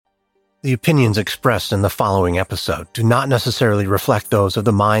The opinions expressed in the following episode do not necessarily reflect those of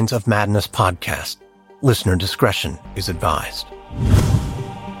the Minds of Madness podcast. Listener discretion is advised.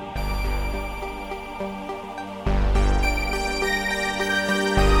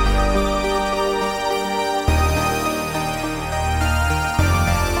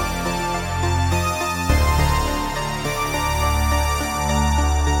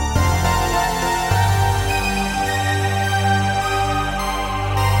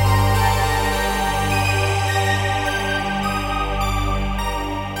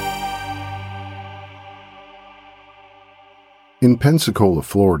 In Pensacola,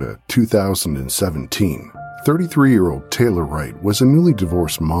 Florida, 2017, 33-year-old Taylor Wright was a newly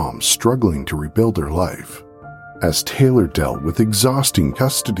divorced mom struggling to rebuild her life. As Taylor dealt with exhausting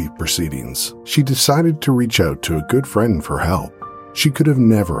custody proceedings, she decided to reach out to a good friend for help. She could have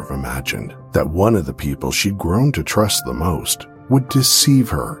never have imagined that one of the people she'd grown to trust the most would deceive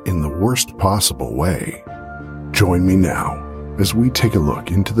her in the worst possible way. Join me now as we take a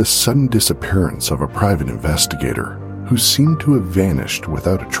look into the sudden disappearance of a private investigator who seemed to have vanished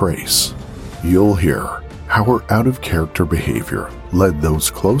without a trace. You'll hear how her out-of-character behavior led those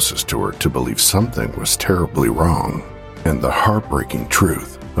closest to her to believe something was terribly wrong, and the heartbreaking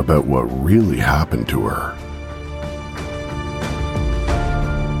truth about what really happened to her.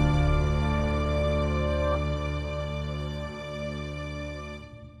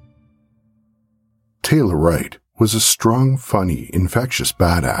 Taylor Wright was a strong, funny, infectious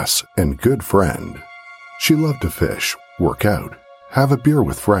badass and good friend. She loved to fish, work out, have a beer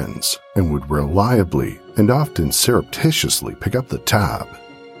with friends, and would reliably and often surreptitiously pick up the tab.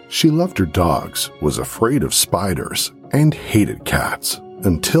 She loved her dogs, was afraid of spiders, and hated cats,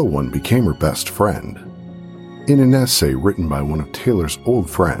 until one became her best friend. In an essay written by one of Taylor's old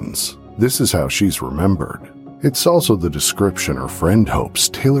friends, this is how she's remembered. It's also the description her friend hopes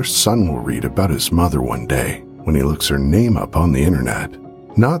Taylor's son will read about his mother one day when he looks her name up on the internet.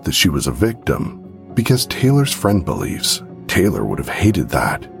 Not that she was a victim, because Taylor's friend believes Taylor would have hated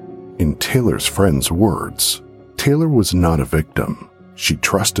that. In Taylor's friend's words, Taylor was not a victim. She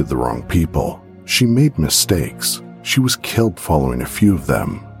trusted the wrong people. She made mistakes. She was killed following a few of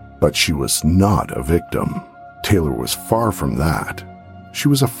them. But she was not a victim. Taylor was far from that. She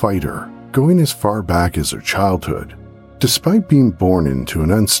was a fighter, going as far back as her childhood. Despite being born into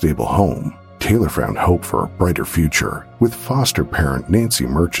an unstable home, Taylor found hope for a brighter future with foster parent Nancy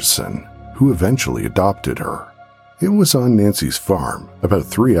Murchison, who eventually adopted her. It was on Nancy's farm, about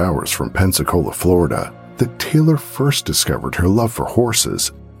 3 hours from Pensacola, Florida, that Taylor first discovered her love for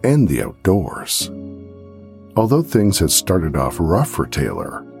horses and the outdoors. Although things had started off rough for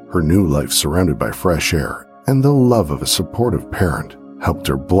Taylor, her new life surrounded by fresh air and the love of a supportive parent helped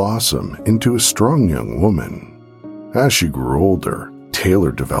her blossom into a strong young woman. As she grew older,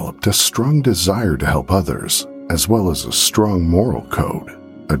 Taylor developed a strong desire to help others, as well as a strong moral code.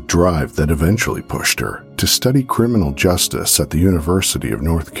 A drive that eventually pushed her to study criminal justice at the University of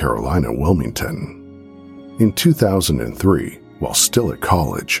North Carolina, Wilmington. In 2003, while still at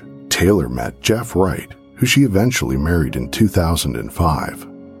college, Taylor met Jeff Wright, who she eventually married in 2005.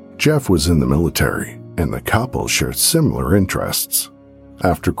 Jeff was in the military, and the couple shared similar interests.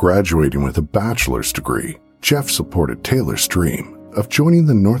 After graduating with a bachelor's degree, Jeff supported Taylor's dream of joining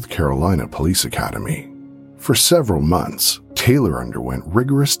the North Carolina Police Academy. For several months, Taylor underwent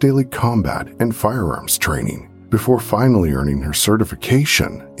rigorous daily combat and firearms training before finally earning her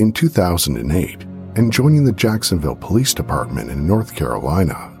certification in 2008 and joining the Jacksonville Police Department in North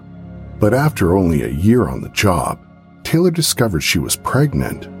Carolina. But after only a year on the job, Taylor discovered she was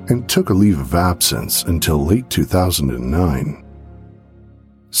pregnant and took a leave of absence until late 2009.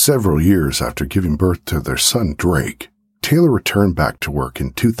 Several years after giving birth to their son Drake, Taylor returned back to work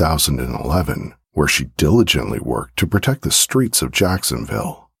in 2011, where she diligently worked to protect the streets of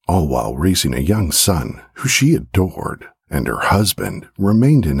Jacksonville, all while raising a young son who she adored, and her husband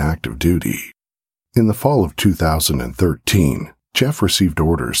remained in active duty. In the fall of 2013, Jeff received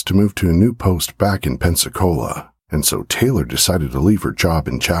orders to move to a new post back in Pensacola, and so Taylor decided to leave her job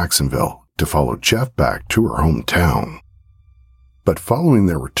in Jacksonville to follow Jeff back to her hometown. But following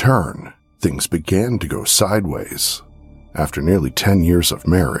their return, things began to go sideways. After nearly 10 years of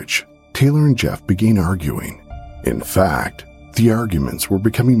marriage, Taylor and Jeff began arguing. In fact, the arguments were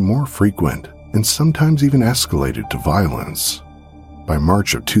becoming more frequent and sometimes even escalated to violence. By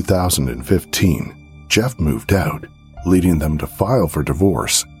March of 2015, Jeff moved out, leading them to file for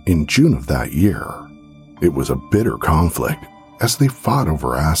divorce in June of that year. It was a bitter conflict as they fought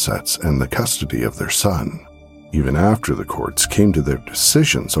over assets and the custody of their son. Even after the courts came to their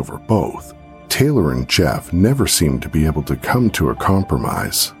decisions over both, Taylor and Jeff never seemed to be able to come to a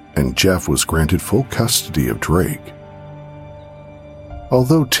compromise, and Jeff was granted full custody of Drake.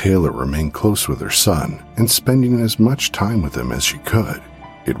 Although Taylor remained close with her son and spending as much time with him as she could,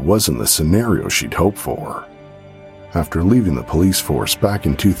 it wasn't the scenario she'd hoped for. After leaving the police force back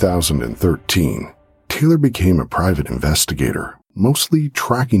in 2013, Taylor became a private investigator, mostly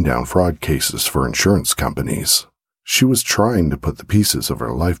tracking down fraud cases for insurance companies. She was trying to put the pieces of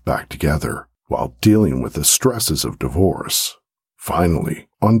her life back together while dealing with the stresses of divorce. Finally,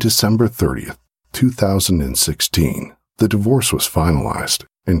 on December 30th, 2016, the divorce was finalized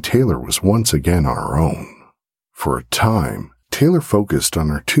and Taylor was once again on her own. For a time, Taylor focused on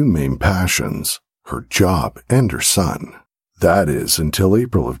her two main passions, her job and her son. That is, until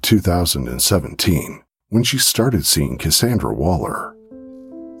April of 2017, when she started seeing Cassandra Waller.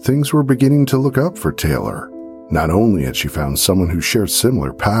 Things were beginning to look up for Taylor. Not only had she found someone who shared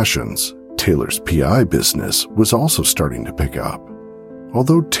similar passions, Taylor's PI business was also starting to pick up.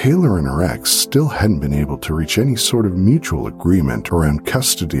 Although Taylor and her ex still hadn't been able to reach any sort of mutual agreement around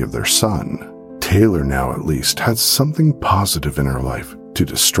custody of their son, Taylor now at least had something positive in her life to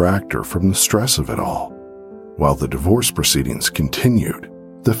distract her from the stress of it all. While the divorce proceedings continued,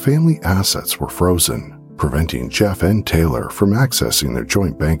 the family assets were frozen, preventing Jeff and Taylor from accessing their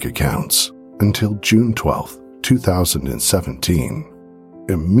joint bank accounts until June 12, 2017.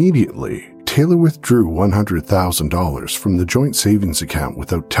 Immediately, Taylor withdrew $100,000 from the joint savings account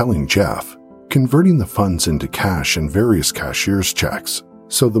without telling Jeff, converting the funds into cash and various cashier's checks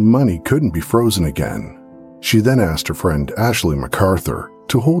so the money couldn't be frozen again. She then asked her friend Ashley MacArthur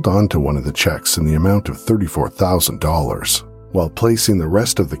to hold on to one of the checks in the amount of $34,000, while placing the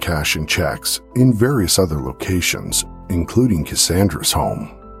rest of the cash and checks in various other locations, including Cassandra's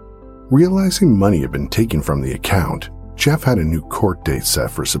home. Realizing money had been taken from the account, Jeff had a new court date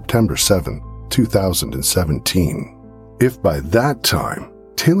set for September 7, 2017. If by that time,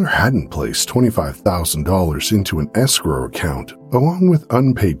 Taylor hadn't placed $25,000 into an escrow account along with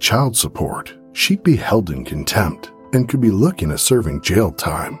unpaid child support, she'd be held in contempt and could be looking at serving jail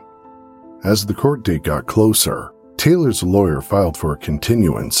time. As the court date got closer, Taylor's lawyer filed for a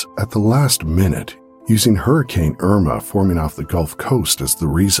continuance at the last minute, using Hurricane Irma forming off the Gulf Coast as the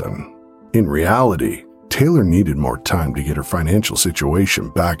reason. In reality, Taylor needed more time to get her financial situation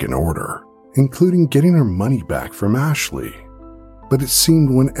back in order, including getting her money back from Ashley. But it seemed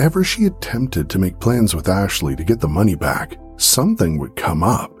whenever she attempted to make plans with Ashley to get the money back, something would come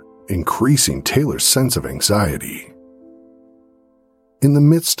up, increasing Taylor's sense of anxiety. In the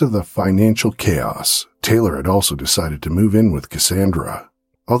midst of the financial chaos, Taylor had also decided to move in with Cassandra.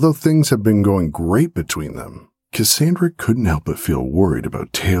 Although things had been going great between them, Cassandra couldn't help but feel worried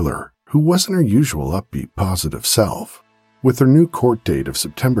about Taylor, who wasn't her usual upbeat, positive self. With her new court date of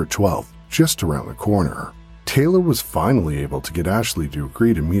September 12th just around the corner, Taylor was finally able to get Ashley to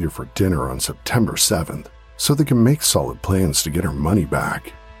agree to meet her for dinner on September 7th so they can make solid plans to get her money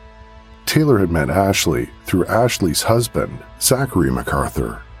back. Taylor had met Ashley through Ashley's husband, Zachary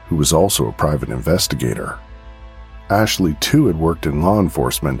MacArthur, who was also a private investigator. Ashley too had worked in law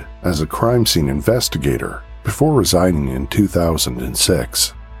enforcement as a crime scene investigator before resigning in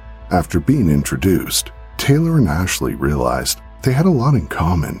 2006. After being introduced, Taylor and Ashley realized they had a lot in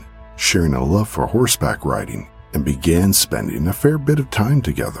common, sharing a love for horseback riding, and began spending a fair bit of time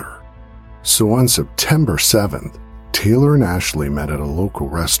together. So on September 7th, Taylor and Ashley met at a local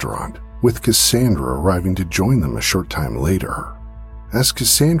restaurant, with Cassandra arriving to join them a short time later. As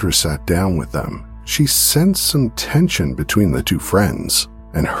Cassandra sat down with them, she sensed some tension between the two friends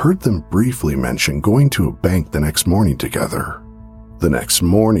and heard them briefly mention going to a bank the next morning together. The next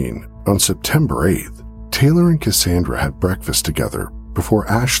morning, on September 8th, Taylor and Cassandra had breakfast together before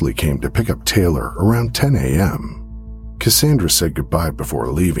Ashley came to pick up Taylor around 10 a.m. Cassandra said goodbye before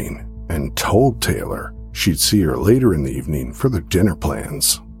leaving and told Taylor she'd see her later in the evening for their dinner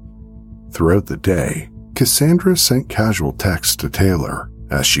plans. Throughout the day, Cassandra sent casual texts to Taylor,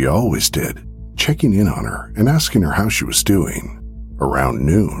 as she always did, checking in on her and asking her how she was doing. Around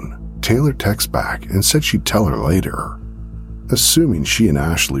noon, Taylor texted back and said she'd tell her later. Assuming she and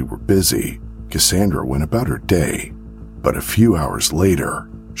Ashley were busy, Cassandra went about her day, but a few hours later,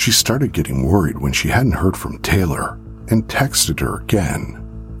 she started getting worried when she hadn't heard from Taylor and texted her again.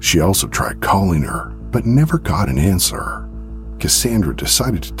 She also tried calling her, but never got an answer. Cassandra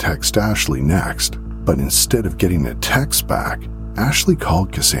decided to text Ashley next, but instead of getting a text back, Ashley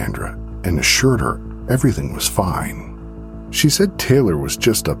called Cassandra and assured her everything was fine. She said Taylor was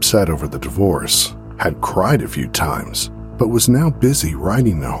just upset over the divorce, had cried a few times, but was now busy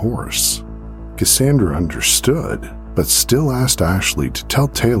riding a horse. Cassandra understood, but still asked Ashley to tell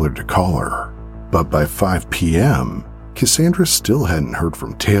Taylor to call her. But by 5 p.m., Cassandra still hadn't heard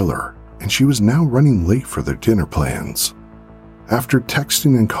from Taylor, and she was now running late for their dinner plans. After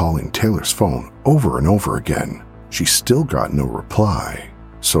texting and calling Taylor's phone over and over again, she still got no reply.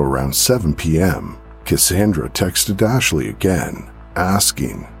 So around 7 p.m., Cassandra texted Ashley again,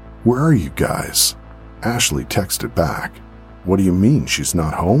 asking, "Where are you guys?" Ashley texted back, "What do you mean she's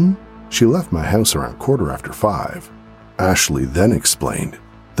not home? She left my house around 5:15. Ashley then explained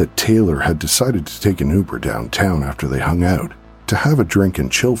that Taylor had decided to take an Uber downtown after they hung out to have a drink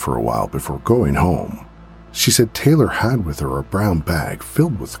and chill for a while before going home. She said Taylor had with her a brown bag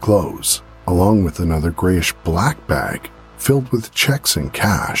filled with clothes, along with another grayish-black bag filled with checks and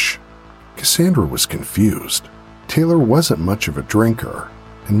cash. Cassandra was confused. Taylor wasn't much of a drinker,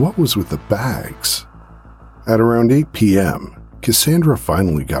 and what was with the bags? At around 8 p.m., Cassandra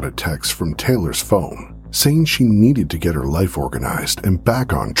finally got a text from Taylor's phone saying she needed to get her life organized and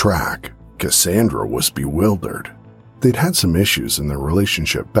back on track. Cassandra was bewildered. They'd had some issues in their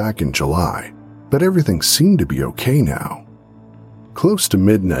relationship back in July, but everything seemed to be okay now. Close to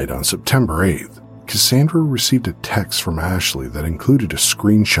midnight on September 8th, Cassandra received a text from Ashley that included a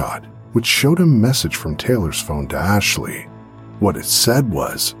screenshot, which showed a message from Taylor's phone to Ashley. What it said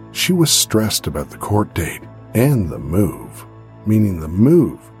was she was stressed about the court date and the move, meaning the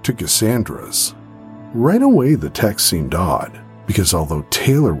move to Cassandra's. Right away, the text seemed odd, because although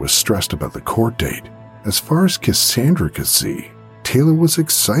Taylor was stressed about the court date, as far as Cassandra could see, Taylor was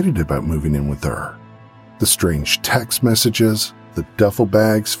excited about moving in with her. The strange text messages, the duffel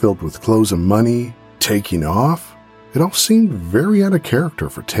bags filled with clothes and money, taking off, it all seemed very out of character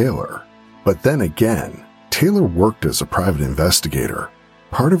for Taylor. But then again, Taylor worked as a private investigator.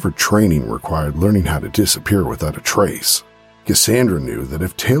 Part of her training required learning how to disappear without a trace. Cassandra knew that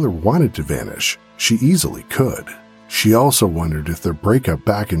if Taylor wanted to vanish, she easily could. She also wondered if their breakup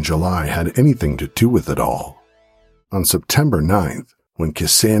back in July had anything to do with it all. On September 9th, when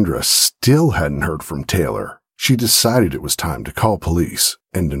Cassandra still hadn't heard from Taylor, she decided it was time to call police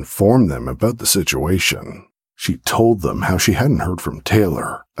and inform them about the situation. She told them how she hadn't heard from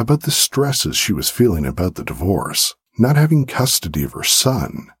Taylor, about the stresses she was feeling about the divorce, not having custody of her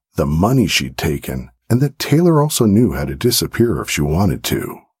son, the money she'd taken, and that Taylor also knew how to disappear if she wanted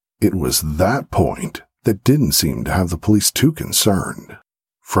to. It was that point that didn't seem to have the police too concerned.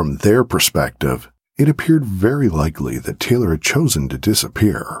 From their perspective, it appeared very likely that Taylor had chosen to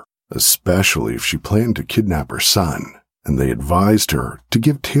disappear, especially if she planned to kidnap her son, and they advised her to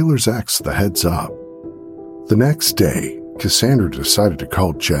give Taylor's ex the heads up. The next day, Cassandra decided to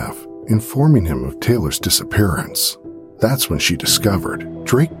call Jeff, informing him of Taylor's disappearance. That's when she discovered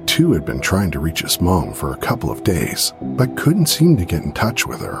Drake too had been trying to reach his mom for a couple of days, but couldn't seem to get in touch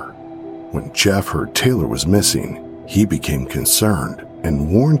with her. When Jeff heard Taylor was missing, he became concerned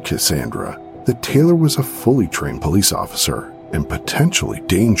and warned Cassandra that Taylor was a fully trained police officer and potentially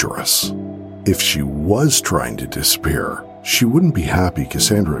dangerous. If she was trying to disappear, she wouldn't be happy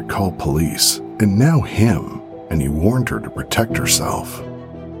Cassandra had called police, and now him, and he warned her to protect herself.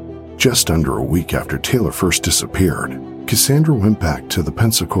 Just under a week after Taylor first disappeared, Cassandra went back to the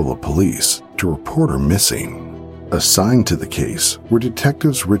Pensacola police to report her missing. Assigned to the case were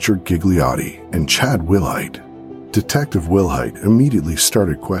Detectives Richard Gigliotti and Chad Wilhite. Detective Wilhite immediately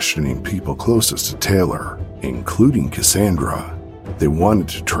started questioning people closest to Taylor, including Cassandra. They wanted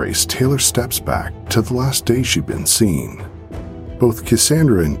to trace Taylor's steps back to the last day she'd been seen. Both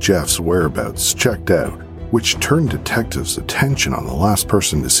Cassandra and Jeff's whereabouts checked out, which turned detectives' attention on the last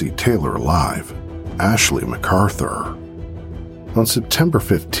person to see Taylor alive, Ashley MacArthur. On September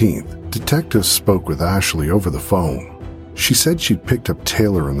 15th, detectives spoke with Ashley over the phone. She said she'd picked up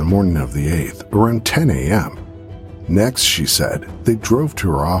Taylor in the morning of the 8th, around 10 a.m. Next, she said, they drove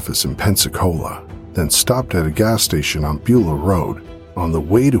to her office in Pensacola, then stopped at a gas station on Beulah Road, on the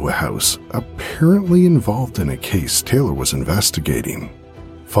way to a house apparently involved in a case Taylor was investigating.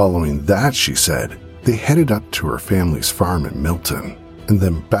 Following that, she said, they headed up to her family's farm in Milton, and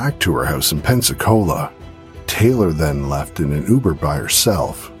then back to her house in Pensacola. Taylor then left in an Uber by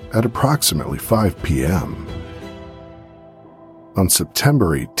herself at approximately 5 p.m. On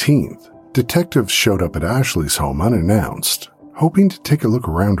September 18th, detectives showed up at Ashley's home unannounced, hoping to take a look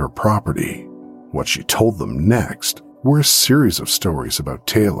around her property. What she told them next were a series of stories about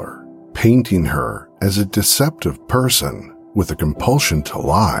Taylor, painting her as a deceptive person with a compulsion to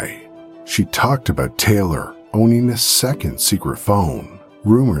lie. She talked about Taylor owning a second secret phone,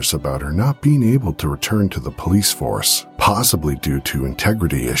 rumors about her not being able to return to the police force, possibly due to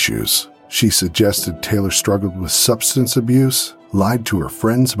integrity issues. She suggested Taylor struggled with substance abuse, lied to her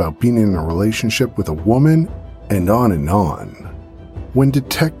friends about being in a relationship with a woman, and on and on. When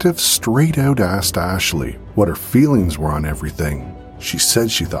detectives straight out asked Ashley what her feelings were on everything, she said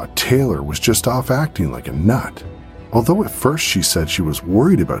she thought Taylor was just off acting like a nut. Although at first she said she was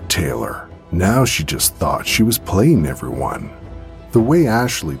worried about Taylor, now she just thought she was playing everyone. The way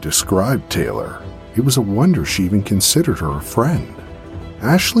Ashley described Taylor, it was a wonder she even considered her a friend.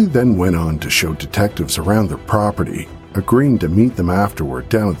 Ashley then went on to show detectives around their property, agreeing to meet them afterward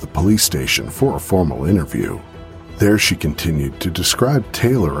down at the police station for a formal interview. There she continued to describe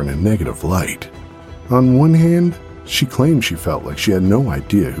Taylor in a negative light. On one hand, she claimed she felt like she had no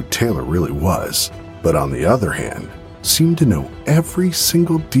idea who Taylor really was, but on the other hand, seemed to know every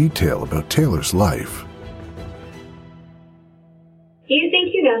single detail about Taylor's life. You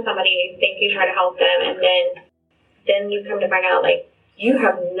think you know somebody, you think you try to help them, and then you come to find out, like, you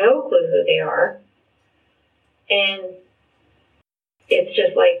have no clue who they are. And it's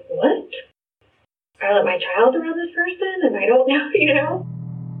just like, what? I let my child around this person and I don't know, you know?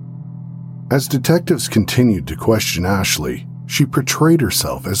 As detectives continued to question Ashley, she portrayed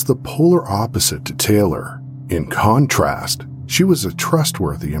herself as the polar opposite to Taylor. In contrast, she was a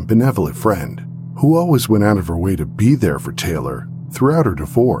trustworthy and benevolent friend who always went out of her way to be there for Taylor throughout her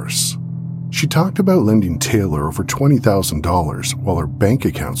divorce. She talked about lending Taylor over $20,000 while her bank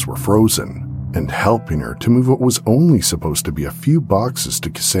accounts were frozen and helping her to move what was only supposed to be a few boxes to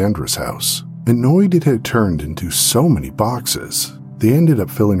Cassandra's house. Annoyed it had turned into so many boxes, they ended up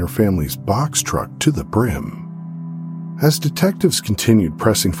filling her family's box truck to the brim. As detectives continued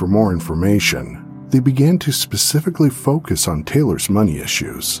pressing for more information, they began to specifically focus on Taylor's money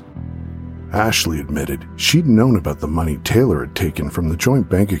issues. Ashley admitted she'd known about the money Taylor had taken from the joint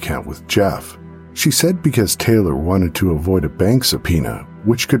bank account with Jeff. She said because Taylor wanted to avoid a bank subpoena,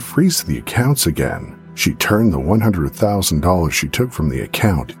 which could freeze the accounts again, she turned the $100,000 she took from the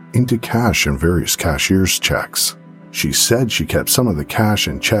account into cash and various cashier's checks. She said she kept some of the cash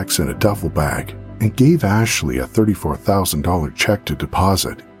and checks in a duffel bag and gave Ashley a $34,000 check to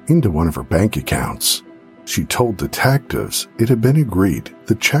deposit into one of her bank accounts. She told detectives it had been agreed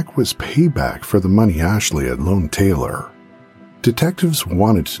the check was payback for the money Ashley had loaned Taylor. Detectives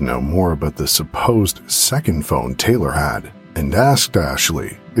wanted to know more about the supposed second phone Taylor had and asked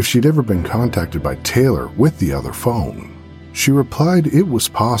Ashley if she'd ever been contacted by Taylor with the other phone. She replied it was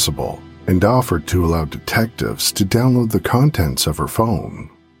possible and offered to allow detectives to download the contents of her phone.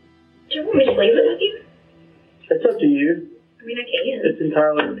 Do you want me to leave it with you? It's up to you. I mean, I can. It's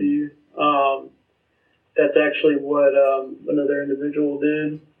entirely up to you. That's actually what another individual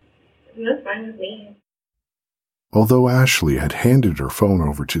did. That's fine with me. Although Ashley had handed her phone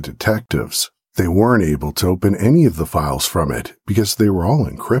over to detectives, they weren't able to open any of the files from it because they were all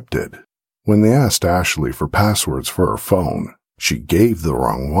encrypted. When they asked Ashley for passwords for her phone, she gave the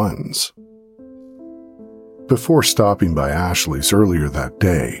wrong ones. Before stopping by Ashley's earlier that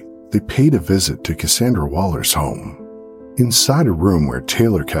day, they paid a visit to Cassandra Waller's home. Inside a room where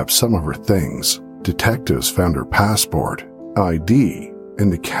Taylor kept some of her things, detectives found her passport, ID,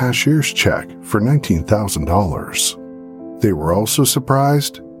 and a cashier's check for $19,000. They were also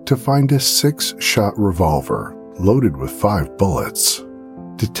surprised to find a 6-shot revolver loaded with 5 bullets.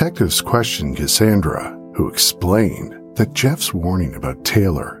 Detectives questioned Cassandra, who explained that Jeff's warning about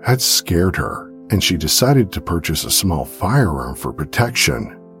Taylor had scared her, and she decided to purchase a small firearm for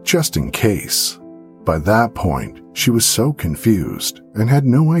protection, just in case. By that point, she was so confused and had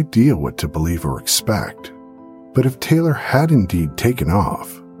no idea what to believe or expect. But if Taylor had indeed taken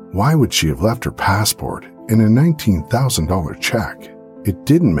off, why would she have left her passport and a $19,000 check? It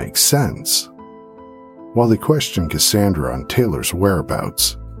didn't make sense. While they questioned Cassandra on Taylor's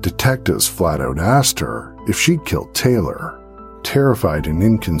whereabouts, detectives flat out asked her if she'd killed Taylor. Terrified and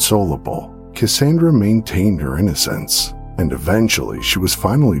inconsolable, Cassandra maintained her innocence, and eventually she was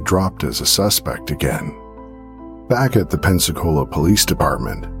finally dropped as a suspect again. Back at the Pensacola Police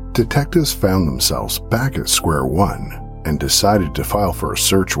Department, detectives found themselves back at square one and decided to file for a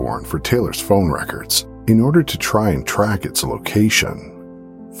search warrant for Taylor's phone records in order to try and track its location.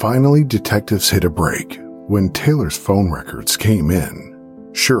 Finally, detectives hit a break when Taylor's phone records came in.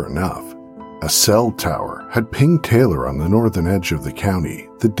 Sure enough, a cell tower had pinged Taylor on the northern edge of the county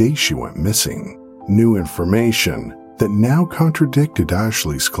the day she went missing. New information that now contradicted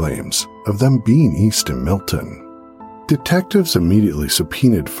Ashley's claims of them being east in Milton. Detectives immediately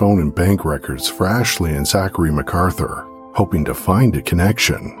subpoenaed phone and bank records for Ashley and Zachary MacArthur, hoping to find a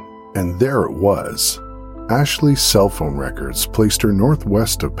connection. And there it was. Ashley's cell phone records placed her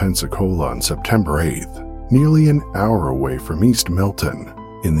northwest of Pensacola on September 8th, nearly an hour away from East Milton,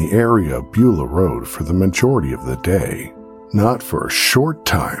 in the area of Beulah Road for the majority of the day. Not for a short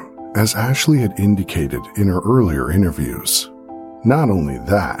time, as Ashley had indicated in her earlier interviews. Not only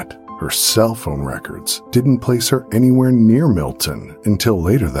that, her cell phone records didn't place her anywhere near Milton until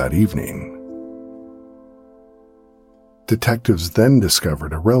later that evening. Detectives then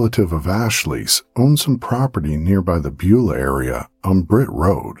discovered a relative of Ashley's owned some property nearby the Beulah area on Britt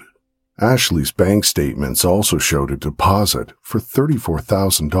Road. Ashley's bank statements also showed a deposit for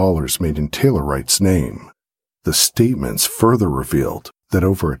 $34,000 made in Taylor Wright's name. The statements further revealed that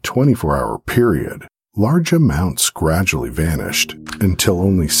over a 24-hour period, large amounts gradually vanished until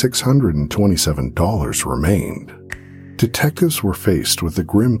only $627 remained. Detectives were faced with the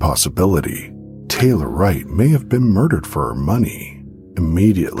grim possibility Taylor Wright may have been murdered for her money.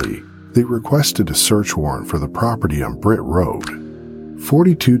 Immediately, they requested a search warrant for the property on Britt Road.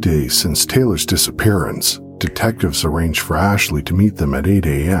 42 days since Taylor's disappearance, detectives arranged for Ashley to meet them at 8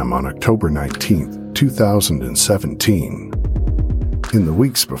 a.m. on October 19, 2017. In the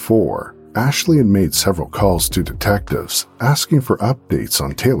weeks before, Ashley had made several calls to detectives asking for updates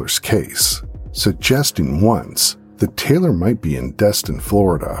on Taylor's case, suggesting once that Taylor might be in Destin,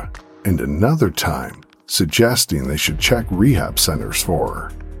 Florida, and another time suggesting they should check rehab centers for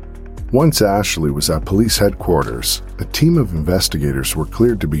her. Once Ashley was at police headquarters, a team of investigators were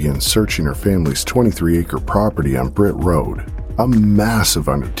cleared to begin searching her family's 23-acre property on Britt Road, a massive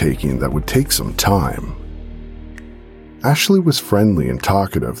undertaking that would take some time. Ashley was friendly and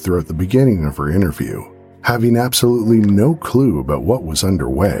talkative throughout the beginning of her interview, having absolutely no clue about what was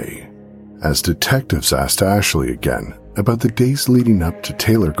underway. As detectives asked Ashley again about the days leading up to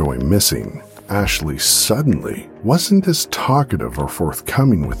Taylor going missing, Ashley suddenly wasn't as talkative or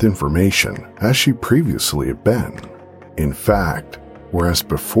forthcoming with information as she previously had been. In fact, whereas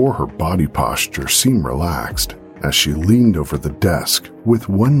before her body posture seemed relaxed as she leaned over the desk with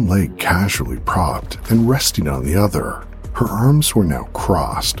one leg casually propped and resting on the other, her arms were now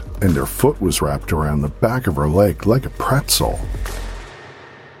crossed and her foot was wrapped around the back of her leg like a pretzel.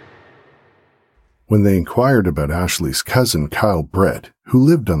 When they inquired about Ashley's cousin Kyle Britt, who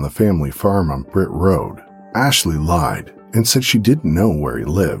lived on the family farm on Britt Road, Ashley lied and said she didn't know where he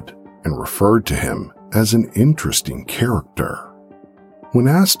lived and referred to him as an interesting character. When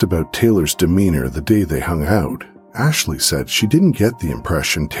asked about Taylor's demeanor the day they hung out, Ashley said she didn't get the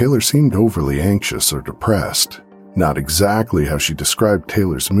impression Taylor seemed overly anxious or depressed, not exactly how she described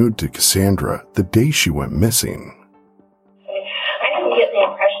Taylor's mood to Cassandra the day she went missing. I didn't get the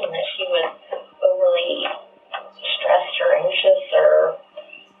impression that she was overly stressed or anxious, or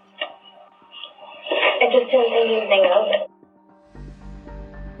I just didn't think anything of it.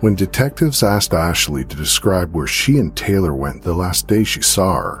 When detectives asked Ashley to describe where she and Taylor went the last day she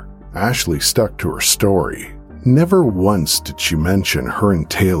saw her, Ashley stuck to her story. Never once did she mention her and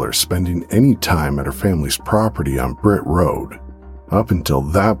Taylor spending any time at her family's property on Britt Road. Up until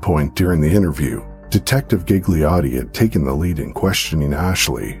that point during the interview, Detective Gigliotti had taken the lead in questioning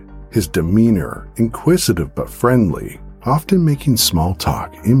Ashley, his demeanor inquisitive but friendly, often making small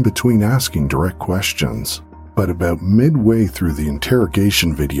talk in between asking direct questions. But about midway through the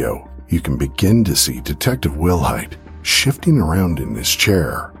interrogation video, you can begin to see Detective Wilhite shifting around in his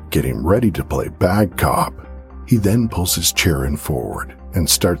chair, getting ready to play bad cop. He then pulls his chair in forward and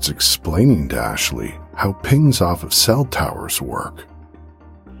starts explaining to Ashley how pings off of cell towers work.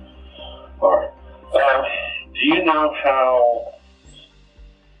 All right. Do you know how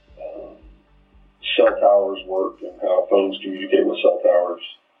cell towers work and how phones communicate with cell towers?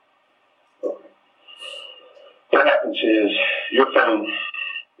 Okay. What happens is your phone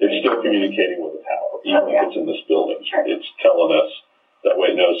is still communicating with the tower, even if it's in this building. It's telling us, that way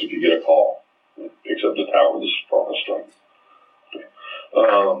it knows if you get a call. It picks up the tower. This is from a string.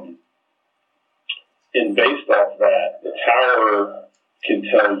 And based off that, the tower can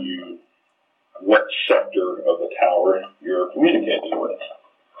tell you what sector of the tower you're communicating with.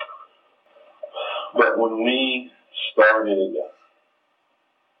 But when we started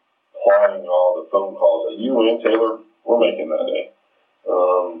plotting all the phone calls that you and Taylor were making that day,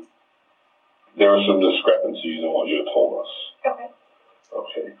 there were some discrepancies in what you had told us.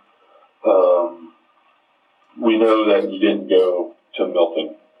 Okay. We know that you didn't go to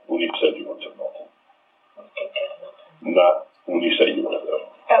Milton when you said you went to Milton. Not when you said you went though.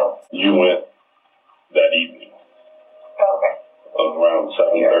 Oh. You went that evening. Oh, okay. Around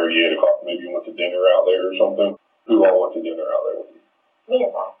 7:30, 8 o'clock. Maybe you went to dinner out there or something. Who all went to dinner out there with you? Me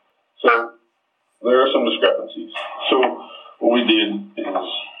and Bob. So there are some discrepancies. So what we did is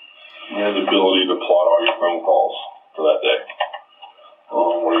we had the ability to plot all your phone calls for that day.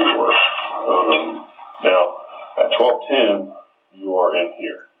 Where you were. Now, at 12:10, you are in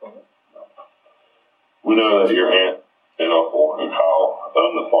here. We know that your aunt and uncle and Kyle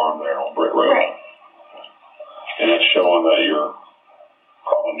own the farm there on Britt Road. Right. And it's showing that you're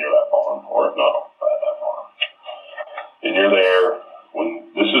probably near that farm, or if not, at that farm. And you're there when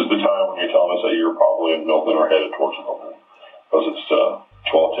this is the time when you're telling us that you're probably in Milton or headed towards Milton, because it's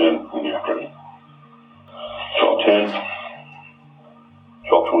 12:10 in the afternoon. 12:10,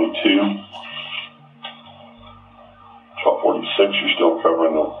 12:22, 12:46. You're still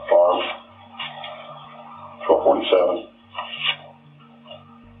covering the farm. 12:47,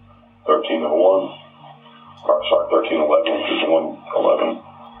 13:01. 13:11, which is 1:11.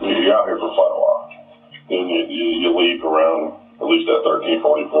 You're out here for quite a while. Then you leave around, at least at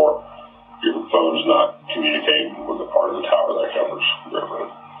 13:44. Your phone's not communicating with the part of the tower that covers the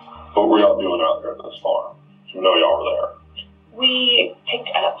railroad. What were y'all doing out there at this farm? So we know y'all were there. We picked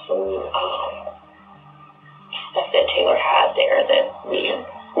up some stuff that Taylor had there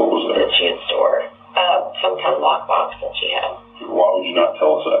What was there? that she had stored. Some kind of lockbox that she had. Why would you not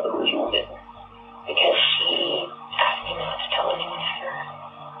tell us that originally? Because she asked me not to tell anyone ever.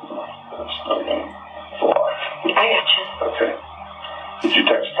 That's a lie. I gotcha. Okay. Did you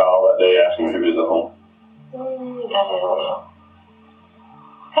text Kyle that day asking if he was at home? That I don't know.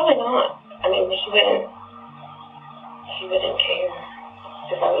 Probably not. I mean, he wouldn't care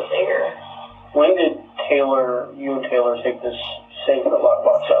if I was there. When did you and Taylor take this safe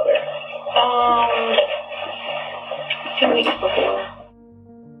lockbox out there? 2 weeks before.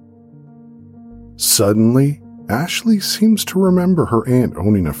 Suddenly, Ashley seems to remember her aunt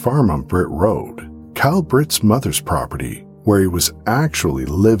owning a farm on Britt Road, Kyle Britt's mother's property, where he was actually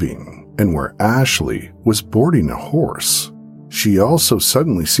living and where Ashley was boarding a horse. She also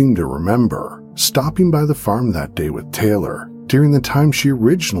suddenly seemed to remember stopping by the farm that day with Taylor during the time she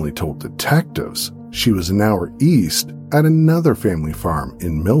originally told detectives she was an hour east at another family farm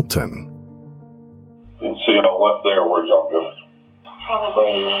in Milton. And so y'all left there, where'd y'all go?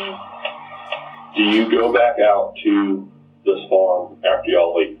 Probably. Do you go back out to this farm after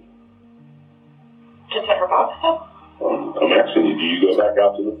y'all leave? To put her box up? I'm asking you, do you go back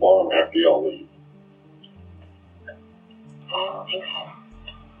out to the farm after y'all leave? I don't think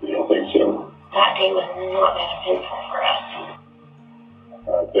so. You don't think so? That day was not that eventful for us.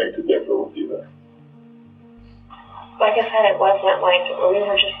 I beg to differ with you there. Like I said, it wasn't like we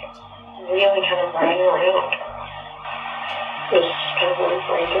were just really kind of running around. It was just kind of a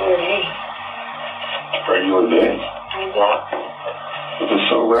regular day. Regular day? Yeah. If it's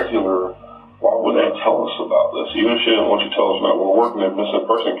so regular, why would they tell us about this? Even if she didn't want you to tell us about it, we're working a missing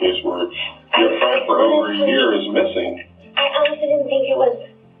person case where your friend for over a year is missing. I honestly didn't think it was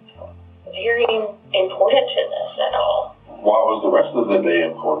very important to this at all. Why was the rest of the day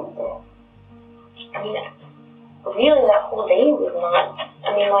important, though? I mean, really, that whole day was not. I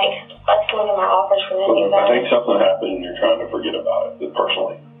mean, like, us going to my office for the I think something happened and you're trying to forget about it,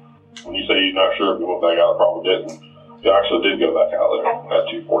 personally. When you say you're not sure if you went back out, probably didn't. You actually did go back out there at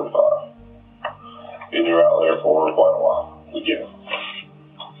 2:45. And you were out there for quite a while again.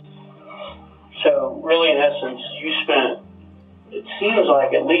 So, really, in essence, you spent, it seems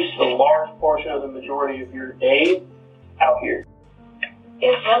like, at least a large portion of the majority of your day out here. It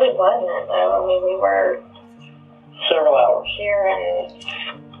really wasn't, though. I mean, we were Several hours. here and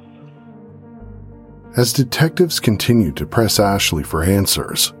As detectives continue to press Ashley for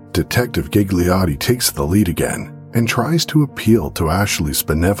answers, Detective Gigliotti takes the lead again and tries to appeal to Ashley's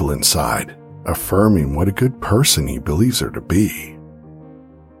benevolent side, affirming what a good person he believes her to be.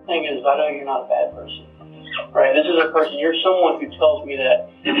 Thing is, I know you're not a bad person, right? This is a person, you're someone who tells me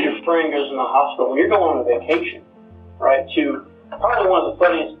that your friend goes in the hospital. You're going on a vacation, right, to probably one of the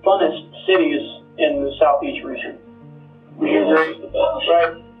funnest cities in the southeast region. You agree?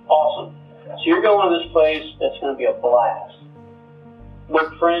 Right? Awesome. So you're going to this place that's going to be a blast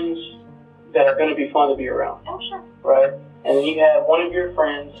with friends that are going to be fun to be around. oh, sure. Right? And then you have one of your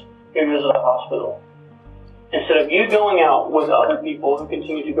friends who goes to the hospital. Instead of you going out with other people who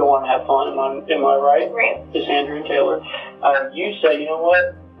continue to go on and have fun, am I right? Right. Cassandra and Taylor, you say, you know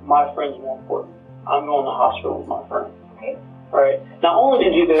what? My friend's more important. I'm going to the hospital with my friend. Okay. Right? Not only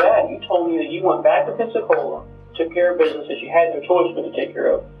did you do that, you told me that you went back to Pensacola, took care of business that you had no choice but to take care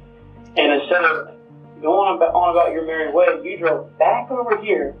of. And instead of going on about your merry way, you drove back over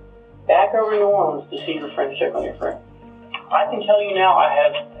here, back over to New Orleans to see your friend, check on your friend. I can tell you now, I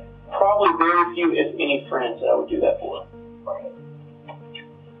have probably very few, if any, friends that I would do that for.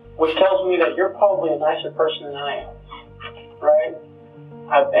 Which tells me that you're probably a nicer person than I am. Right?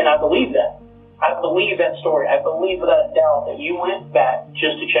 And I believe that. I believe that story. I believe without a doubt that you went back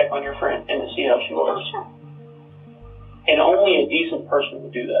just to check on your friend and to see how she was. And only a decent person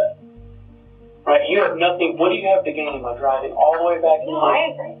would do that. Right? You have nothing. What do you have to gain by driving all the way back in No, life?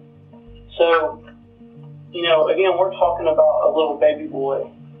 I agree. So, You know, again, we're talking about a little baby boy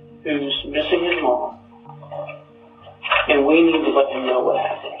who's missing his mom, and we need to let him know what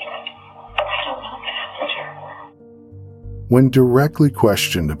happened. I don't know what happened to her. When directly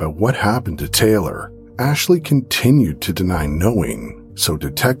questioned about what happened to Taylor, Ashley continued to deny knowing, so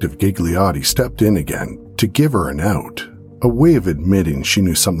Detective Gigliotti stepped in again to give her an out, a way of admitting she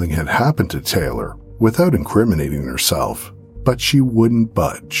knew something had happened to Taylor without incriminating herself, but she wouldn't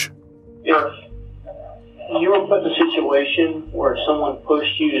budge. If you were put in a situation where someone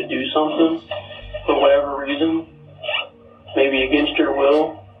pushed you to do something for whatever reason, maybe against your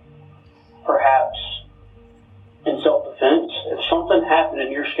will, perhaps in self-defense, if something happened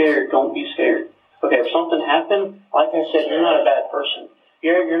and you're scared, don't be scared. Okay, if something happened, like I said, you're not a bad person.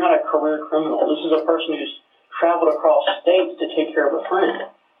 You're not a career criminal. This is a person who's traveled across states to take care of a friend.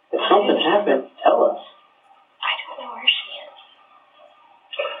 If something happened, tell us. I don't know where she is.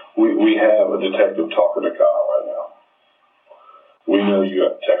 We have a detective talking to Kyle right now. We know you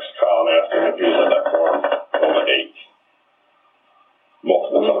have texted Kyle and asked him if he was at that farm on the 8th.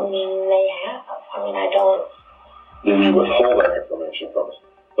 Multiple times. They have. I mean, I don't... Then you withhold that information from us.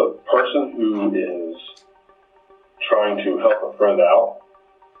 The person who is trying to help a friend out,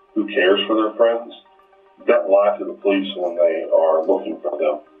 who cares for their friends, don't lie to the police when they are looking for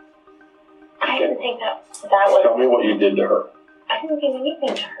them. I didn't think that was... Tell me what you did to her. I didn't do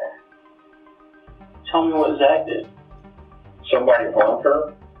anything to her. Tell me what Zach did. Somebody harmed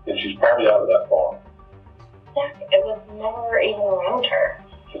her, and she's probably out of that farm. Zach, it was never even around her.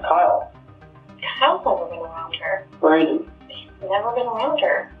 Kyle. Kyle's never been around her. Brandon. He's never been around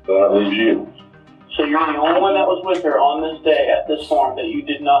her. So that leaves you. So you're the only one that was with her on this day at this farm that you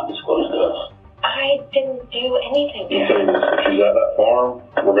did not disclose to us. I didn't do anything to You say her. this, if she's at that farm,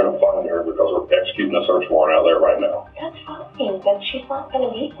 we're going to find her because we're executing a search warrant out there right now. That's fine, but she's not going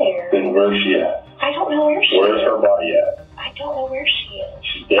to be there. Then where's she at? I don't know where she is. Where's her body at? I don't know where she is.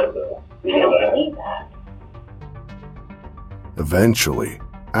 She's dead, though. We I know don't that. believe that. Eventually,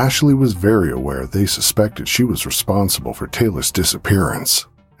 Ashley was very aware they suspected she was responsible for Taylor's disappearance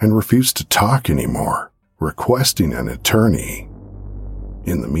and refused to talk anymore, requesting an attorney.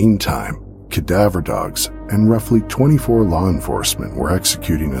 In the meantime, cadaver dogs and roughly 24 law enforcement were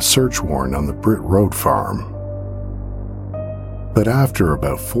executing a search warrant on the Britt Road farm. But after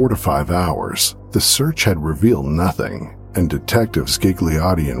about 4 to 5 hours, the search had revealed nothing, and detectives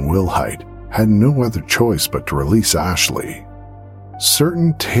Gigliotti and Wilhite had no other choice but to release Ashley.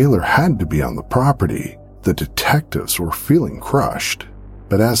 Certain Taylor had to be on the property, the detectives were feeling crushed.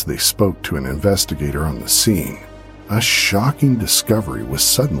 But as they spoke to an investigator on the scene, a shocking discovery was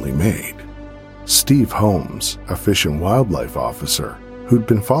suddenly made. Steve Holmes, a fish and wildlife officer who'd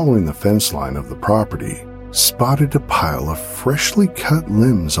been following the fence line of the property, spotted a pile of freshly cut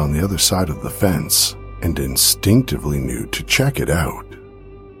limbs on the other side of the fence and instinctively knew to check it out.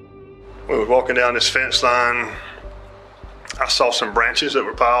 We were walking down this fence line. I saw some branches that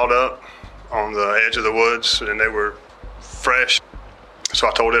were piled up on the edge of the woods, and they were fresh. So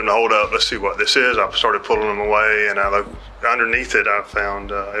I told him to hold up, let's see what this is. I started pulling them away, and I looked underneath it. I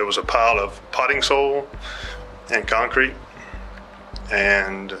found it was a pile of potting soil and concrete.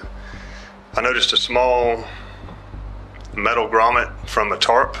 And I noticed a small metal grommet from a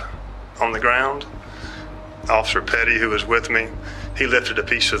tarp on the ground. Officer Petty, who was with me, he lifted a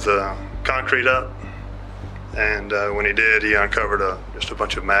piece of the concrete up, and when he did, he uncovered just a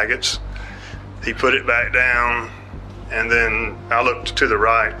bunch of maggots. He put it back down, and then I looked to the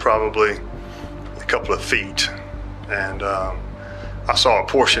right probably a couple of feet, and I saw a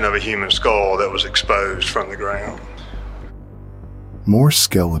portion of a human skull that was exposed from the ground. More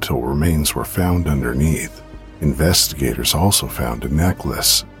skeletal remains were found underneath. Investigators also found a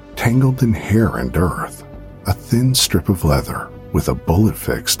necklace tangled in hair and earth, a thin strip of leather with a bullet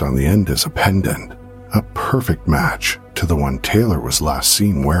fixed on the end as a pendant, a perfect match to the one Taylor was last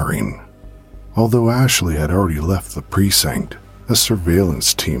seen wearing. Although Ashley had already left the precinct, a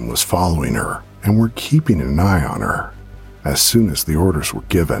surveillance team was following her and were keeping an eye on her. As soon as the orders were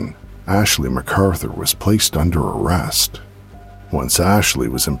given, Ashley MacArthur was placed under arrest. Once Ashley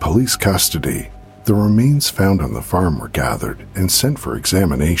was in police custody, the remains found on the farm were gathered and sent for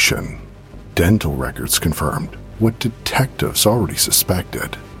examination. Dental records confirmed what detectives already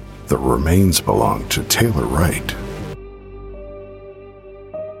suspected. The remains belonged to Taylor Wright.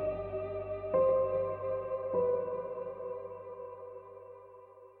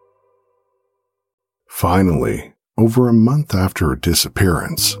 Finally, over a month after her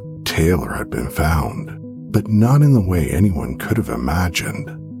disappearance, Taylor had been found, but not in the way anyone could have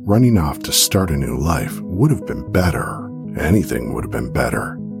imagined. Running off to start a new life would have been better. Anything would have been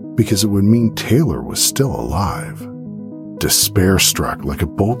better. because it would mean Taylor was still alive. Despair struck like a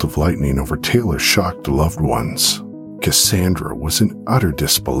bolt of lightning over Taylor's shocked loved ones. Cassandra was in utter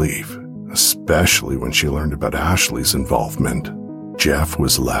disbelief, especially when she learned about Ashley's involvement. Jeff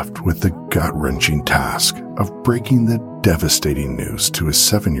was left with the gut-wrenching task of breaking the devastating news to his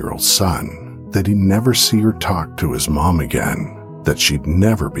 7-year-old son that he'd never see or talk to his mom again, that she'd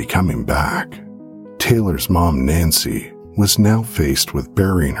never be coming back. Taylor's mom, Nancy, was now faced with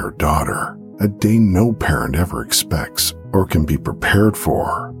burying her daughter, a day no parent ever expects or can be prepared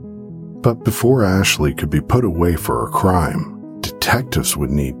for. But before Ashley could be put away for her crime, detectives would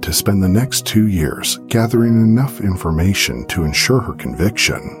need to spend the next 2 years gathering enough information to ensure her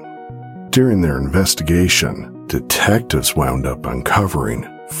conviction. During their investigation, detectives wound up uncovering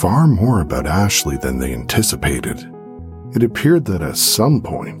far more about Ashley than they anticipated. It appeared that at some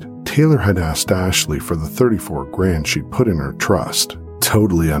point, Taylor had asked Ashley for the $34,000 she'd put in her trust,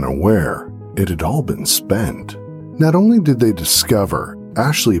 totally unaware it had all been spent. Not only did they discover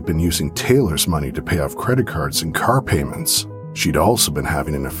Ashley had been using Taylor's money to pay off credit cards and car payments, she'd also been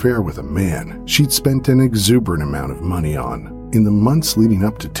having an affair with a man she'd spent an exuberant amount of money on in the months leading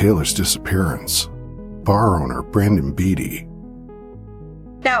up to Taylor's disappearance. Bar owner Brandon Beatty.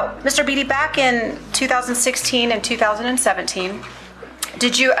 Now, Mr. Beatty, back in 2016 and 2017,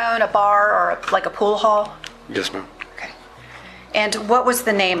 did you own a bar or like a pool hall? Yes, ma'am. Okay. And what was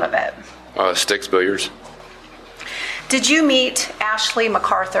the name of it? Sticks Billiards. Did you meet Ashley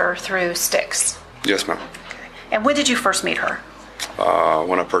MacArthur through Sticks? Yes, ma'am. Okay. And when did you first meet her?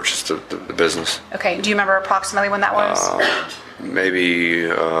 When I purchased the business. Okay. Do you remember approximately when that was? Maybe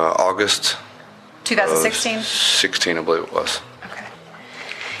August. 2016? 16, I believe it was. Okay.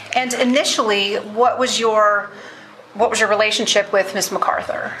 And initially, what was your relationship with Miss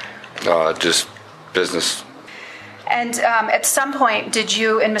MacArthur? Just business. And at some point, did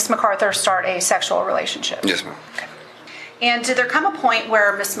you and Miss MacArthur start a sexual relationship? Yes, ma'am. Okay. And did there come a point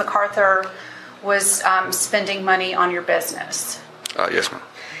where Miss MacArthur was spending money on your business? Yes, ma'am.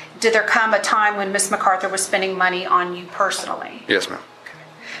 Did there come a time when Miss MacArthur was spending money on you personally? Yes, ma'am.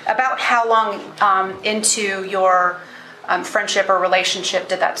 Okay. About how long into your friendship or relationship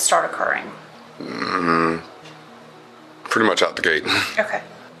did that start occurring? Pretty much out the gate. Okay.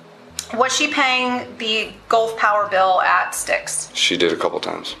 Was she paying the Gulf Power bill at Sticks? She did a couple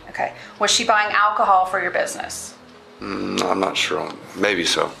times. Okay. Was she buying alcohol for your business? I'm not sure. Maybe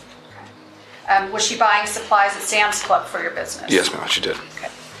so. Okay. Was she buying supplies at Sam's Club for your business? Yes, ma'am, she did. Okay.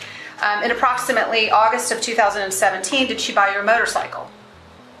 In approximately August of 2017, did she buy your motorcycle?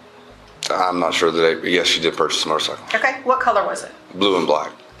 I'm not sure that. Yes, she did purchase a motorcycle. Okay. What color was it? Blue and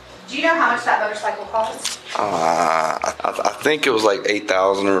black. Do you know how much that motorcycle cost? I think it was like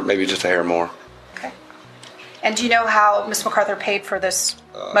 $8,000 or maybe just a hair more. Okay. And do you know how Miss MacArthur paid for this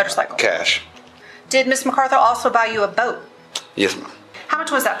motorcycle? Cash. Did Miss MacArthur also buy you a boat? Yes, ma'am. How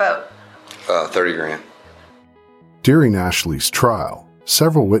much was that boat? $30,000. During Ashley's trial,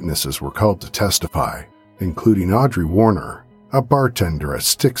 several witnesses were called to testify, including Audrey Warner, a bartender at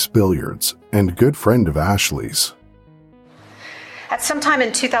Sticks Billiards and good friend of Ashley's. At some time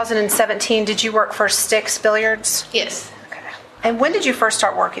in 2017, did you work for Sticks Billiards? Yes. Okay. And when did you first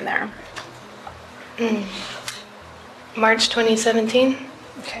start working there? March 2017.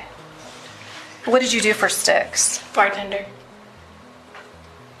 Okay. What did you do for Sticks? Bartender.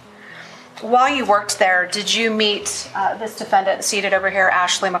 While you worked there, did you meet this defendant seated over here,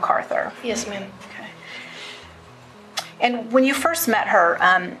 Ashley MacArthur? Yes, ma'am. Okay. And when you first met her,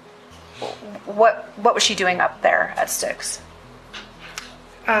 what was she doing up there at Sticks?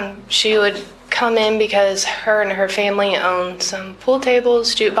 She would come in because her and her family own some pool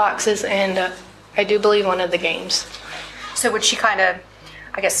tables, jukeboxes, and I do believe one of the games. So would she kind of,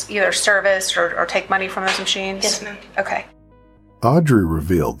 I guess, either service or take money from those machines? Yes, ma'am. Okay. Audrey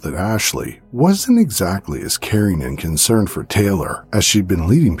revealed that Ashley wasn't exactly as caring and concerned for Taylor as she'd been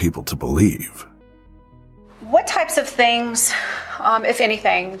leading people to believe. What types of things, if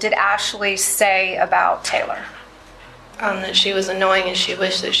anything, did Ashley say about Taylor? That she was annoying and she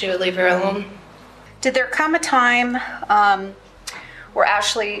wished that she would leave her alone. Did there come a time where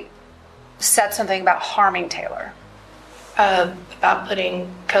Ashley said something about harming Taylor? About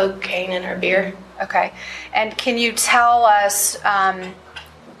putting cocaine in her beer. Okay. And can you tell us,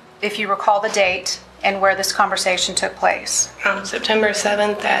 if you recall the date and where this conversation took place? September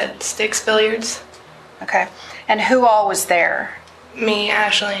 7th at Sticks Billiards. Okay. And who all was there? Me,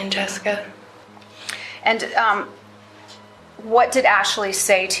 Ashley, and Jessica. And what did Ashley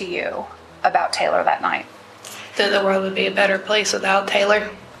say to you about Taylor that night? That the world would be a better place without Taylor.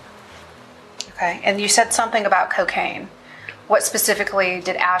 Okay. And you said something about cocaine. What specifically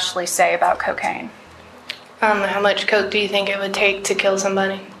did Ashley say about cocaine? How much coke do you think it would take to kill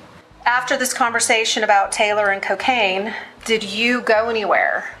somebody? After this conversation about Taylor and cocaine, did you go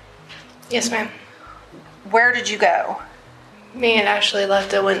anywhere? Yes, ma'am. Where did you go? Me and Ashley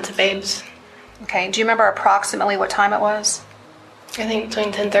left and went to Babe's. Okay. Do you remember approximately what time it was? I think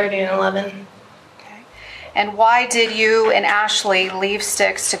between 10:30 and 11. Okay. And why did you and Ashley leave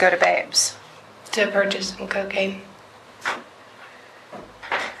Sticks to go to Babe's? To purchase some cocaine.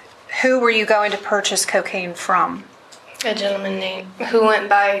 Who were you going to purchase cocaine from? A gentleman named who went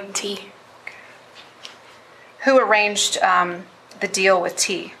by T. Who arranged the deal with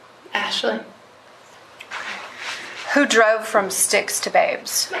T? Ashley. Who drove from Sticks to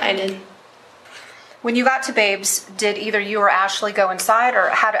Babe's? I did. When you got to Babe's, did either you or Ashley go inside, or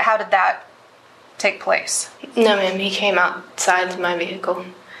how did that take place? No, ma'am. He came outside my vehicle.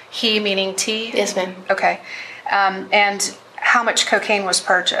 He meaning T? Yes, ma'am. Okay. And how much cocaine was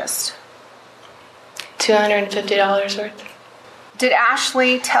purchased? $250 worth. Did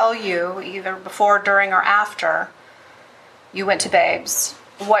Ashley tell you, either before, during, or after you went to Babe's,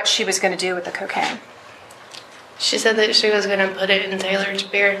 what she was going to do with the cocaine? She said that she was going to put it in Taylor's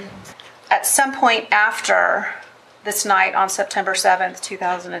beer. At some point after this night on September 7th,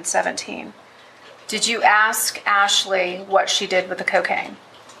 2017, did you ask Ashley what she did with the cocaine?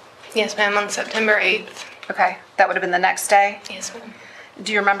 Yes, ma'am, on September 8th. Okay, that would have been the next day? Yes, ma'am.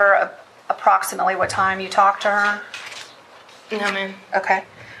 Do you remember approximately what time you talked to her? No, ma'am. Okay.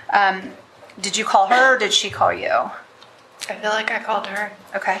 Did you call her or did she call you? I feel like I called her.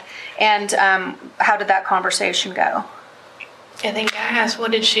 Okay. And how did that conversation go? I think I asked,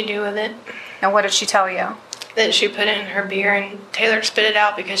 what did she do with it? And what did she tell you? That she put it in her beer and Taylor spit it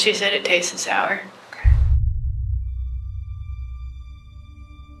out because she said it tasted sour.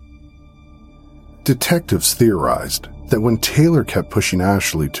 Detectives theorized that when Taylor kept pushing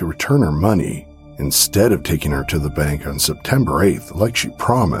Ashley to return her money, instead of taking her to the bank on September 8th like she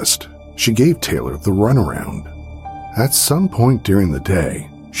promised, she gave Taylor the runaround. At some point during the day,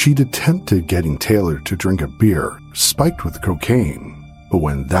 she'd attempted getting Taylor to drink a beer spiked with cocaine, but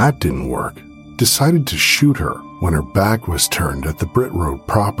when that didn't work, decided to shoot her when her back was turned at the Britt Road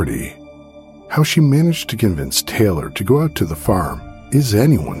property. How she managed to convince Taylor to go out to the farm is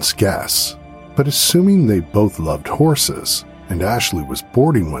anyone's guess, but assuming they both loved horses and Ashley was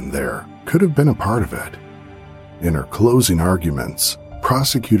boarding one there could have been a part of it. In her closing arguments,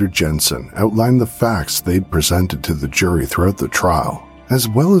 Prosecutor Jensen outlined the facts they'd presented to the jury throughout the trial, as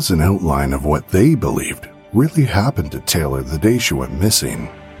well as an outline of what they believed really happened to Taylor the day she went missing.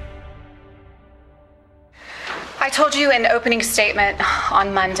 I told you in the opening statement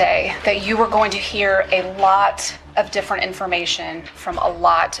on Monday that you were going to hear a lot of different information from a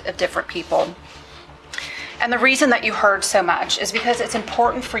lot of different people. And the reason that you heard so much is because it's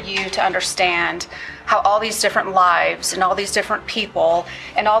important for you to understand how all these different lives and all these different people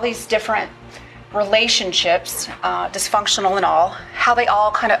and all these different relationships, dysfunctional and all, how they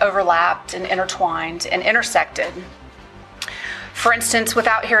all kind of overlapped and intertwined and intersected. For instance,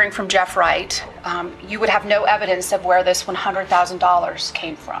 without hearing from Jeff Wright, you would have no evidence of where this $100,000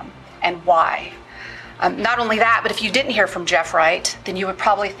 came from and why. Not only that, but if you didn't hear from Jeff Wright, then you would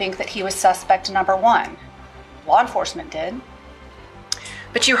probably think that he was suspect number one. Law enforcement did.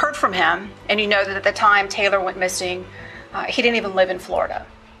 But you heard from him, and you know that at the time Taylor went missing, he didn't even live in Florida.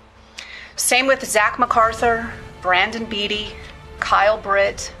 Same with Zach MacArthur, Brandon Beatty, Kyle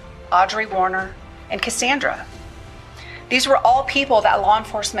Britt, Audrey Warner, and Cassandra. These were all people that law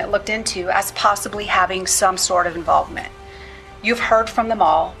enforcement looked into as possibly having some sort of involvement. You've heard from them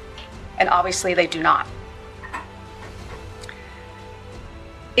all, and obviously they do not.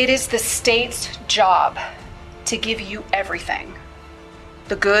 It is the state's job to give you everything.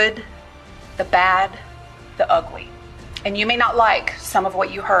 The good, the bad, the ugly. And you may not like some of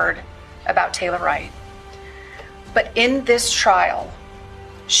what you heard about Taylor Wright. But in this trial,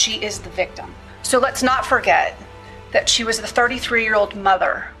 she is the victim. So let's not forget that she was the 33-year-old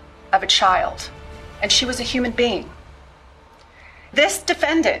mother of a child, and she was a human being. This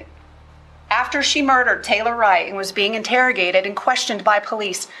defendant, after she murdered Taylor Wright and was being interrogated and questioned by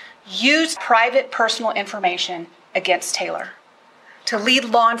police, used private personal information against Taylor to lead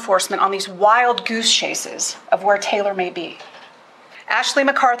law enforcement on these wild goose chases of where Taylor may be. Ashley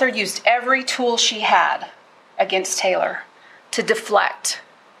MacArthur used every tool she had against Taylor to deflect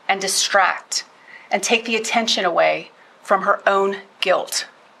and distract and take the attention away from her own guilt.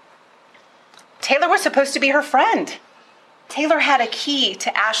 Taylor was supposed to be her friend. Taylor had a key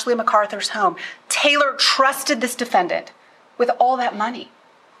to Ashley MacArthur's home. Taylor trusted this defendant with all that money.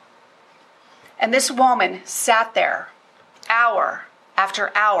 And this woman sat there hour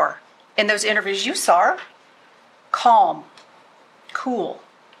after hour in those interviews, you saw her calm, cool,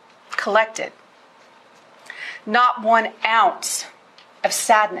 collected. Not 1 ounce of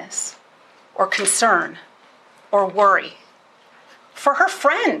sadness or concern or worry for her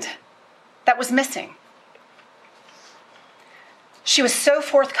friend that was missing. She was so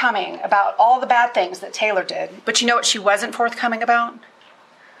forthcoming about all the bad things that Taylor did, but you know what she wasn't forthcoming about?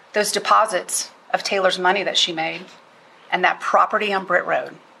 Those deposits of Taylor's money that she made and that property on Britt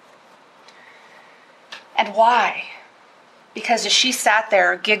Road. And why? Because as she sat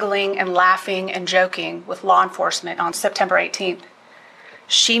there giggling and laughing and joking with law enforcement on September 18th,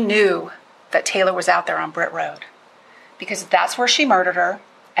 she knew that Taylor was out there on Britt Road, because that's where she murdered her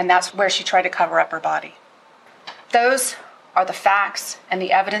and that's where she tried to cover up her body. Those are the facts and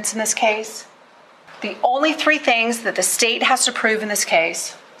the evidence in this case. The only 3 things that the state has to prove in this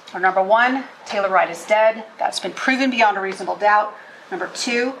case are: number 1, Taylor Wright is dead. That's been proven beyond a reasonable doubt. Number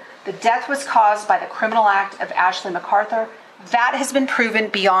 2, the death was caused by the criminal act of Ashley MacArthur. That has been proven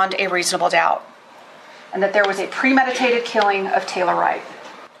beyond a reasonable doubt. And that there was a premeditated killing of Taylor Wright.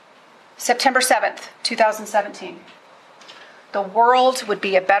 September 7th, 2017. The world would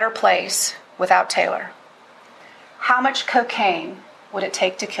be a better place without Taylor. How much cocaine would it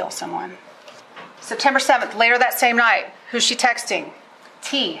take to kill someone? September 7th, later that same night, who's she texting?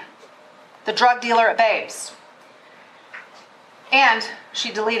 T, the drug dealer at Babe's. And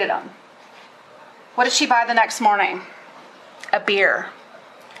she deleted them. What did she buy the next morning? A beer.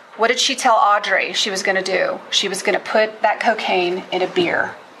 What did she tell Audrey she was going to do? She was going to put that cocaine in a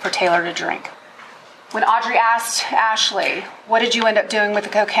beer for Taylor to drink. When Audrey asked Ashley, what did you end up doing with the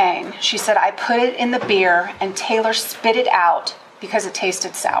cocaine? She said, I put it in the beer and Taylor spit it out because it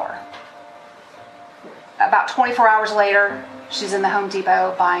tasted sour. About 24 hours later, she's in the Home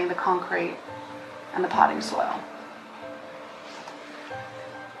Depot buying the concrete and the potting soil.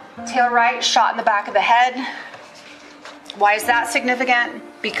 Taylor Wright shot in the back of the head. Why is that significant?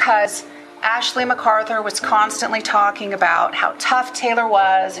 Because Ashley MacArthur was constantly talking about how tough Taylor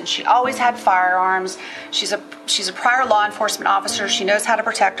was, and she always had firearms. She's a prior law enforcement officer. She knows how to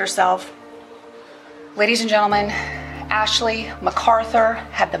protect herself. Ladies and gentlemen, Ashley MacArthur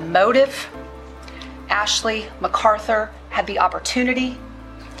had the motive. Ashley MacArthur had the opportunity.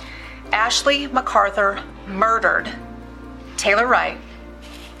 Ashley MacArthur murdered Taylor Wright,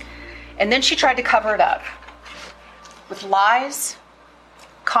 and then she tried to cover it up with lies,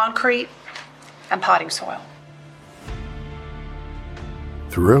 concrete, and potting soil.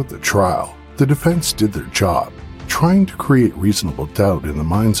 Throughout the trial, the defense did their job, trying to create reasonable doubt in the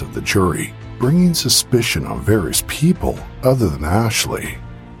minds of the jury, bringing suspicion on various people other than Ashley.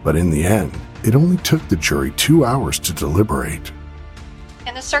 But in the end, it only took the jury 2 hours to deliberate.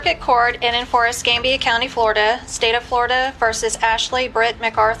 In the Circuit Court in Forest, Gambia County, Florida, State of Florida versus Ashley Britt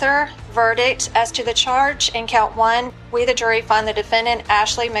MacArthur, verdict as to the charge in count 1, we the jury find the defendant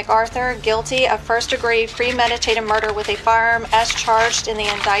Ashley MacArthur guilty of first-degree premeditated murder with a firearm as charged in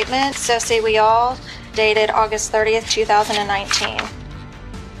the indictment. So say we all, dated August 30th, 2019.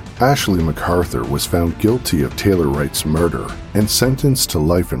 Ashley MacArthur was found guilty of Taylor Wright's murder and sentenced to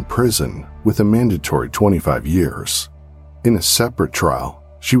life in prison with a mandatory 25 years. In a separate trial,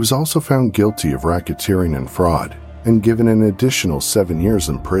 she was also found guilty of racketeering and fraud and given an additional 7 years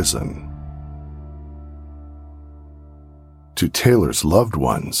in prison. To Taylor's loved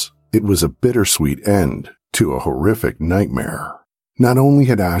ones, it was a bittersweet end to a horrific nightmare. Not only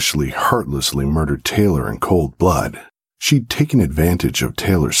had Ashley heartlessly murdered Taylor in cold blood, she'd taken advantage of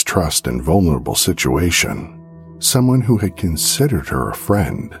Taylor's trust and vulnerable situation, someone who had considered her a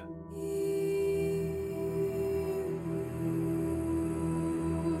friend.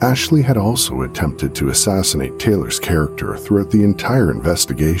 Ashley had also attempted to assassinate Taylor's character throughout the entire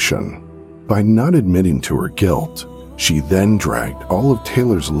investigation. By not admitting to her guilt, she then dragged all of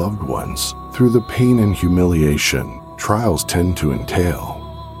Taylor's loved ones through the pain and humiliation trials tend to entail.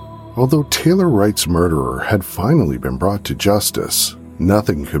 Although Taylor Wright's murderer had finally been brought to justice,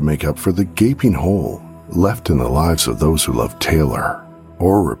 nothing could make up for the gaping hole left in the lives of those who loved Taylor,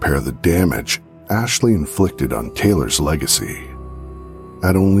 or repair the damage Ashley inflicted on Taylor's legacy.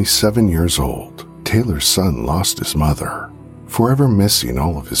 At only 7 years old, Taylor's son lost his mother, forever missing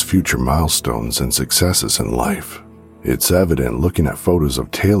all of his future milestones and successes in life. It's evident looking at photos of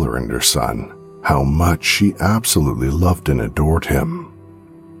Taylor and her son, how much she absolutely loved and adored him.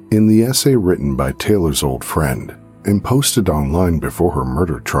 In the essay written by Taylor's old friend and posted online before her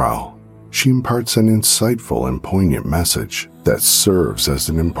murder trial, she imparts an insightful and poignant message that serves as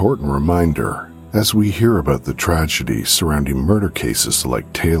an important reminder as we hear about the tragedy surrounding murder cases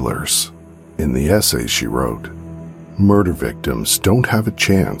like Taylor's. In the essay she wrote, murder victims don't have a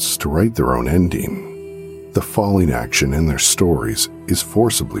chance to write their own ending. The falling action in their stories is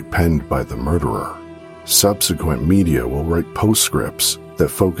forcibly penned by the murderer. Subsequent media will write postscripts that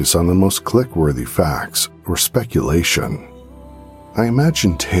focus on the most click-worthy facts or speculation. I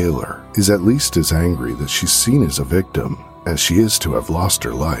imagine Taylor is at least as angry that she's seen as a victim as she is to have lost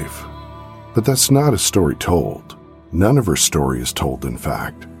her life. But that's not a story told. None of her story is told, in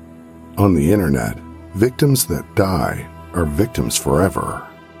fact. On the internet, victims that die are victims forever.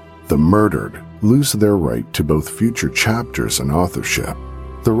 The murdered lose their right to both future chapters and authorship,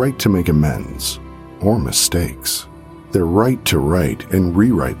 the right to make amends or mistakes, their right to write and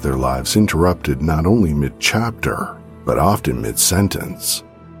rewrite their lives interrupted not only mid-chapter, but often mid-sentence.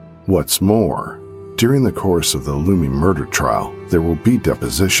 What's more, during the course of the looming murder trial, there will be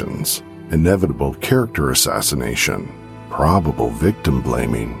depositions, inevitable character assassination, probable victim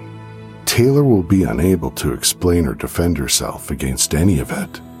blaming. Taylor will be unable to explain or defend herself against any of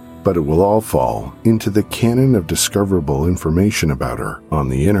it, but it will all fall into the canon of discoverable information about her on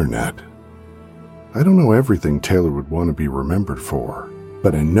the internet. I don't know everything Taylor would want to be remembered for,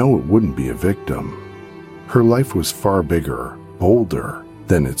 but I know it wouldn't be a victim. Her life was far bigger, bolder,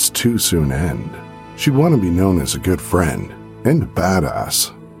 than its too soon end. She'd want to be known as a good friend and a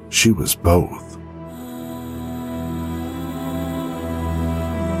badass. She was both.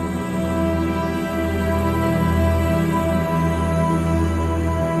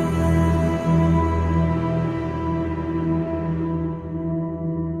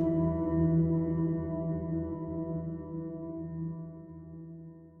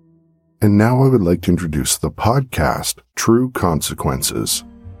 And now I would like to introduce the podcast, True Consequences.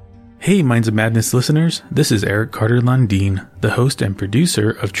 Hey, Minds of Madness listeners, this is Eric Carter Lundeen, the host and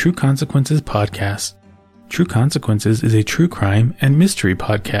producer of True Consequences podcast. True Consequences is a true crime and mystery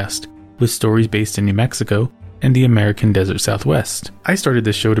podcast with stories based in New Mexico and the American Desert Southwest. I started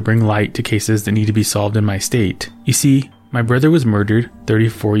this show to bring light to cases that need to be solved in my state. You see, my brother was murdered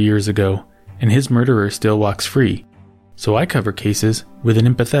 34 years ago, and his murderer still walks free. So I cover cases with an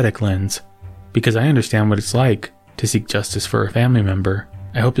empathetic lens, because I understand what it's like to seek justice for a family member.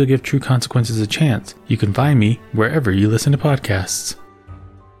 I hope you'll give True Consequences a chance. You can find me wherever you listen to podcasts.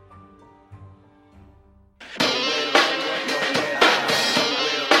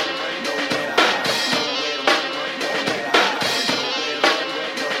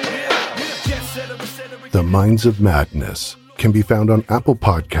 The Minds of Madness can be found on Apple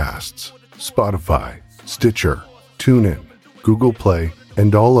Podcasts, Spotify, Stitcher, TuneIn, Google Play,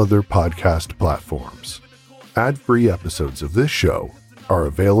 and all other podcast platforms. Ad-free episodes of this show are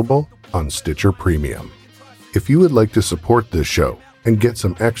available on Stitcher Premium. If you would like to support this show and get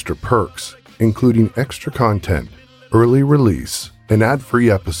some extra perks, including extra content, early release, and ad-free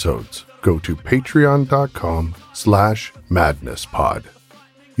episodes, go to patreon.com/madnesspod.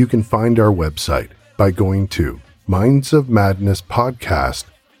 You can find our website by going to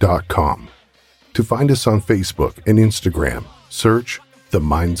mindsofmadnesspodcast.com. To find us on Facebook and Instagram, search The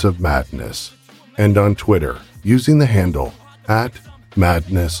Minds of Madness, and on Twitter using the handle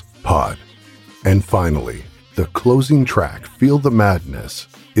 @MadnessPod. And finally, the closing track, Feel the Madness,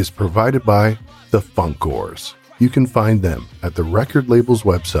 is provided by The Funkors. You can find them at the record label's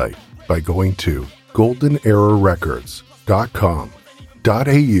website by going to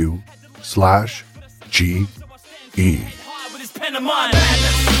goldenerrorrecords.com.au/GE.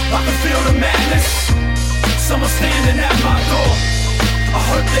 I can feel the madness. Someone standing at my door. I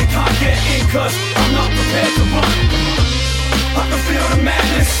hope they can't get in, cause I'm not prepared to run. I can feel the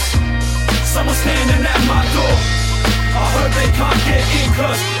madness. Someone standing at my door. I hope they can't get in,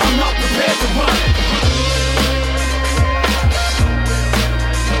 cause I'm not prepared to run.